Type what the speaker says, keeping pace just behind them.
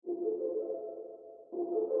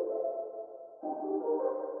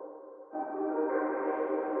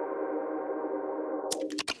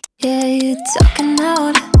Yeah, you're talking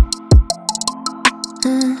out.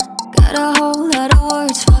 Got a whole lot of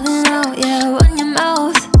words falling out, yeah, run your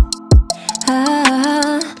mouth.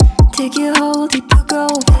 Take your whole deeper go,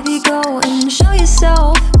 baby, go and show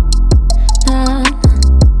yourself.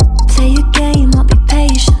 Play your game, I'll be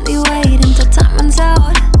patiently waiting till time runs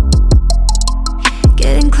out.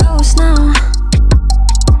 Getting close now.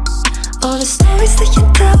 All the stories that you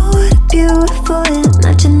tell, what a beautiful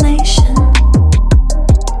imagination.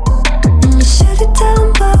 And you should tell them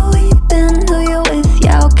about where you've been, who you're with,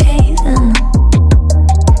 yeah, okay then.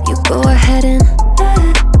 You go ahead and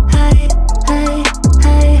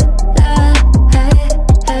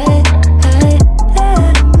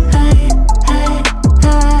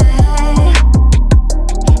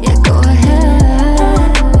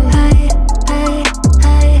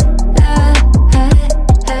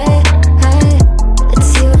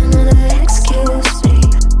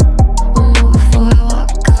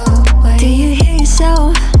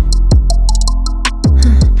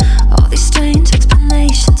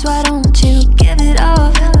why don't you give it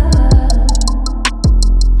up?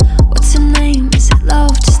 What's her name? Is it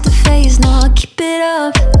love? Just a phase? No, I'll keep it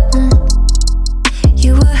up.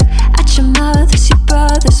 You were at your mother's, your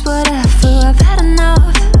brother's, whatever. I've had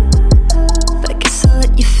enough, but I guess I'll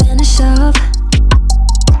let you finish up.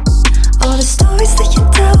 All the stories that you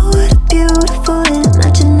tell, what a beautiful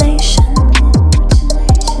imagination.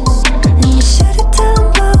 And you should've tell them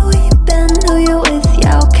about where you've been, who you're with,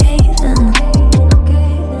 yeah, okay then.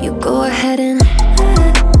 Go ahead and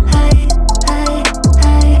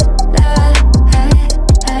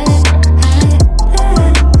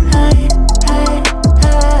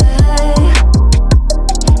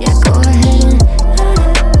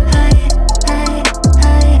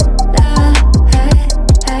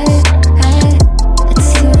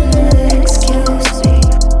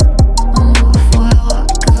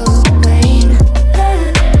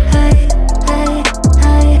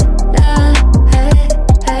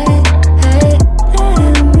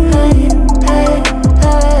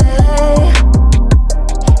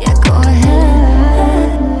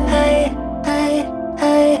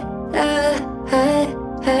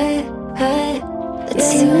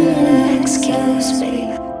excuse me,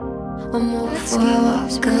 one more before I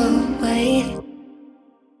walk away.